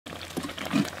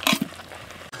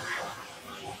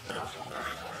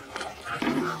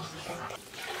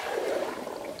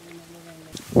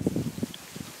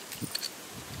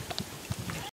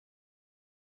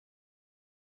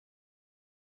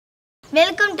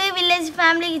Welcome to village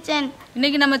family kitchen.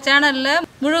 இன்னைக்கு நம்ம சேனல்ல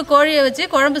முழு கோழியை வச்சு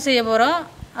குழம்பு செய்ய போறோம்.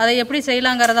 அதை எப்படி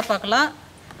செய்யலாம்ங்கறத பார்க்கலாம்.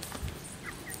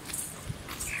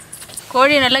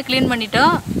 கோழியை நல்லா க்ளீன்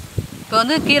பண்ணிட்டோம். இப்போ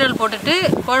வந்து கீரல் போட்டுட்டு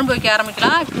குழம்பு வைக்க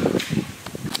ஆரம்பிக்கலாம்.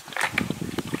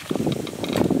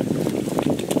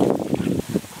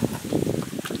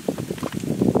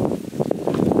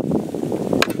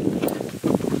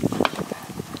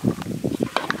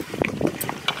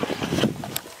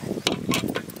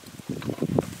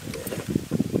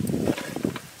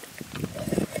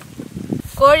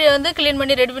 கோழியை வந்து க்ளீன்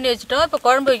பண்ணி ரெடி பண்ணி வச்சுட்டோம். இப்போ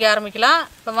குழம்பு வைக்க ஆரம்பிக்கலாம்.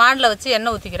 இப்போ வானில் வச்சு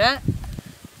எண்ணெய் ஊற்றிக்கிறேன்.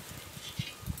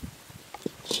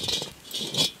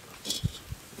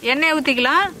 எண்ணெய்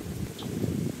ஊற்றிக்கலாம்.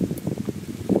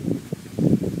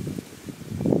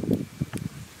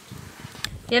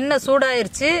 எண்ணெய்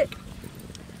சூடாயிருச்சு.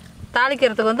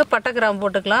 தாளிக்கிறதுக்கு வந்து பட்டை கிராம்பு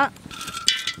போட்டுக்கலாம்.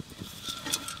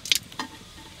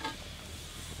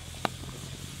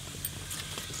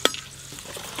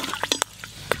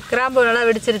 கிராம்பு நல்லா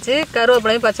வெடிச்சிருச்சு.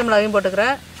 கருவேப்பிலையும் பச்சை மிளகாயும்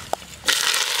போட்டுக்கிறேன்.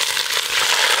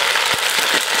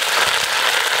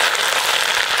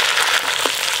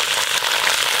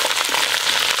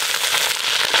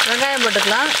 வெங்காயம்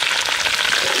போட்டுக்கலாம்.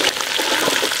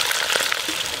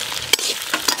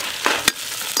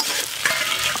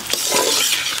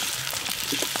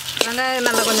 வெங்காயம்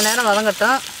நல்லா கொஞ்சம் நேரம்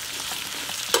வதங்கட்டும்.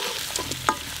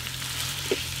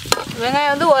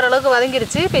 வெங்காயம் வந்து ஓரளவுக்கு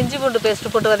வதங்கிருச்சு. இஞ்சி பூண்டு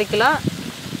பேஸ்ட்டு போட்டு வதக்கலாம்.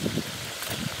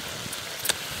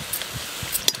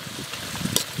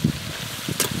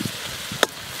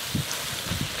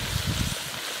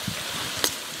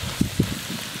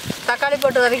 தக்காளி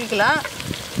போட்டு வதக்கிக்கலாம்.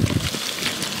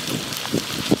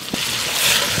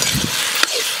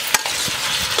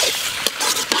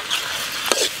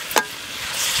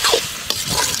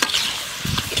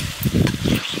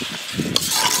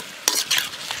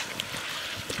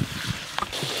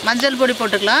 மஞ்சள் பொடி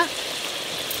போட்டுக்கலாம்.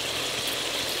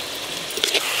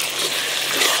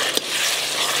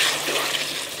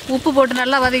 உப்பு போட்டு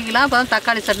நல்லா வதக்கிக்கலாம். அப்போ தான்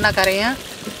தக்காளி சட்னா கரையும்.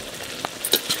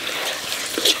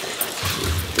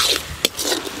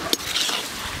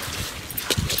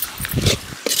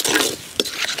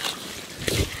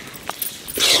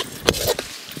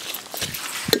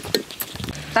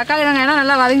 தக்காளி வெங்காயம்லாம்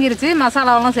நல்லா வதங்கிருச்சு.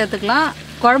 மசாலாவெல்லாம் சேர்த்துக்கலாம்.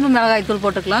 குழம்பு மிளகாய் தூள்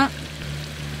போட்டுக்கலாம்.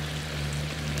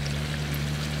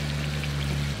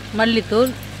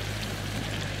 மல்லித்தூள்,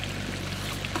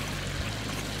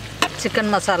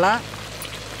 சிக்கன் மசாலா,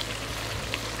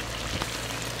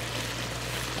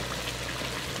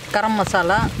 கரம்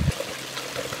மசாலா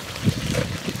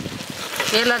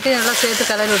எல்லாத்தையும் நல்லா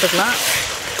சேர்த்து கலரி விட்டுக்கலாம்.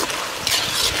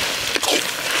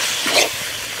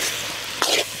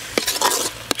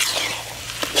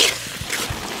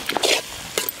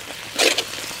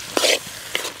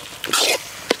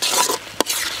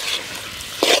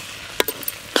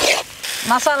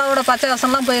 மசாலாவோட பச்சை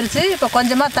வாசம்லாம் போயிடுச்சு. இப்போ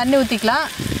கொஞ்சமாக தண்ணி ஊற்றிக்கலாம்.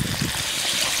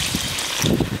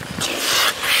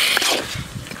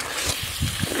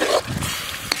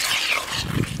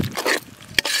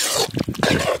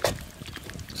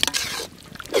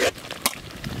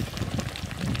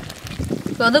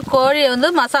 இப்போ வந்து கோழியை வந்து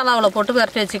மசாலாவில் போட்டு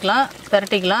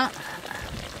பிரட்டிக்கலாம்.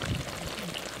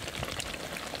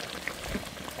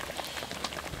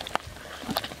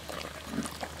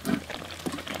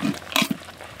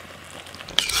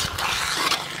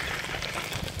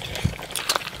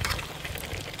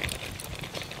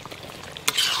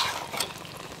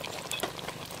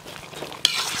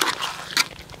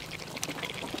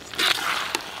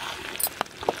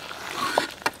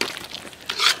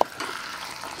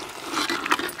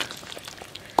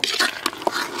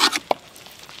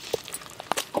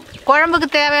 குழம்புக்கு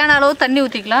தேவையான அளவு தண்ணி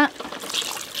ஊற்றிக்கலாம்.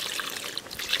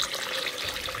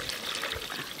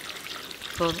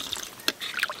 போதும்.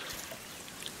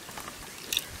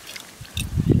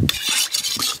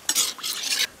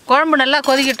 குழம்பு நல்லா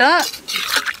கொதிக்கட்டும்.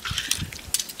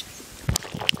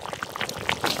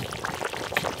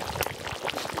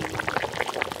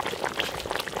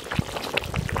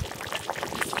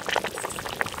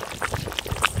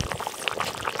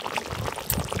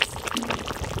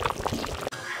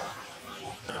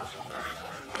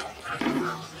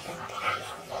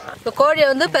 இப்போ கோழியை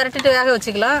வந்து பிரட்டிட்டு வேக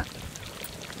வச்சுக்கலாம்.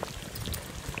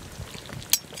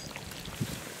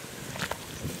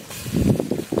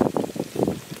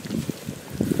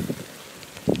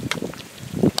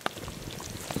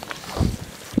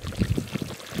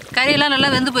 கறியெல்லாம் நல்லா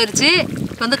வெந்து போயிடுச்சு.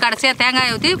 இப்போ வந்து கடைசியாக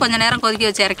தேங்காயை ஊற்றி கொஞ்சம் நேரம் கொதிக்க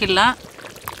வச்சு இறக்கிடலாம்.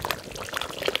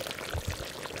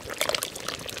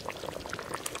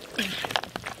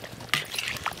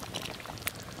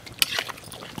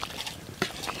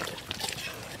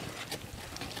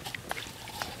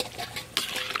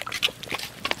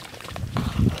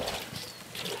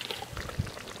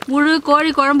 முழு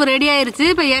கோழி குழம்பு ரெடி ஆயிருச்சு.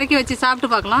 இப்போ இறக்கி வச்சு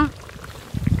சாப்பிட்டு பார்க்கலாம்.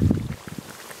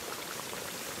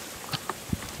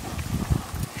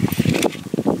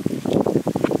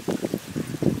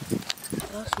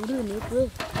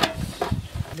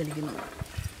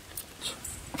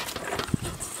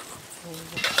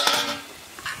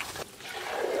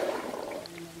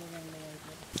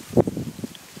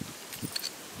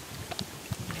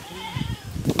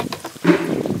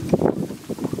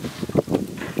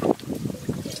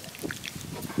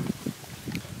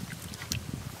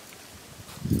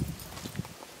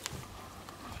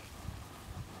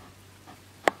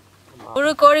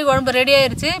 முழு கோழி குழம்பு ரெடி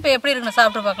ஆயிருச்சு. இப்போ எப்படி இருக்குன்னு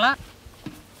சாப்பிட்டு பார்க்கலாம்.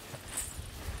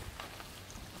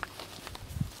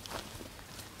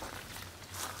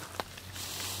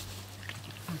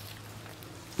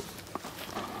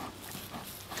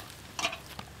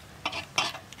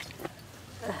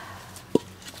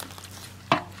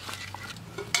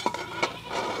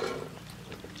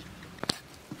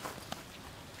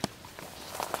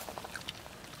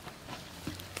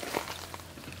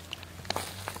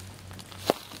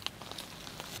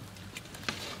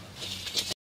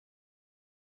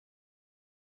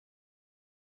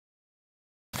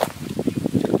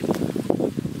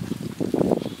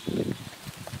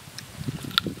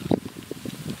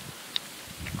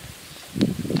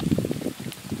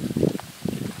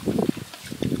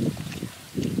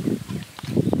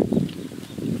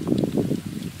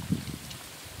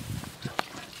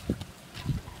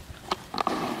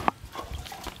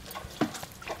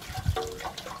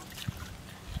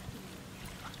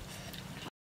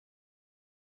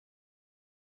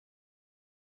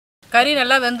 கறி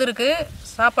நல்லா வெந்திருக்கு.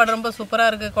 சாப்பாடு ரொம்ப சூப்பராக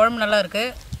இருக்குது. குழம்பு நல்லா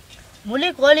இருக்குது. முழு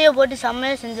கோழியை போட்டு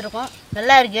செம்மையாக செஞ்சுருக்கோம்.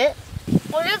 நல்லா இருக்குது.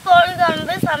 முழு கோழி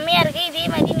குழம்பு செம்மையாக இருக்குது. இதே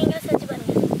மாதிரி நீங்களும் செஞ்சு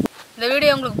பாருங்கள். இந்த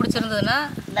வீடியோ உங்களுக்கு பிடிச்சிருந்ததுன்னா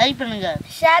லைக் பண்ணுங்கள்,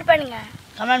 ஷேர் பண்ணுங்கள்,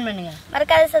 கமெண்ட் பண்ணுங்கள்,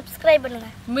 மறக்காத சப்ஸ்கிரைப்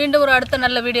பண்ணுங்கள். மீண்டும் ஒரு அடுத்த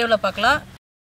நல்ல வீடியோவில் பார்க்கலாம்.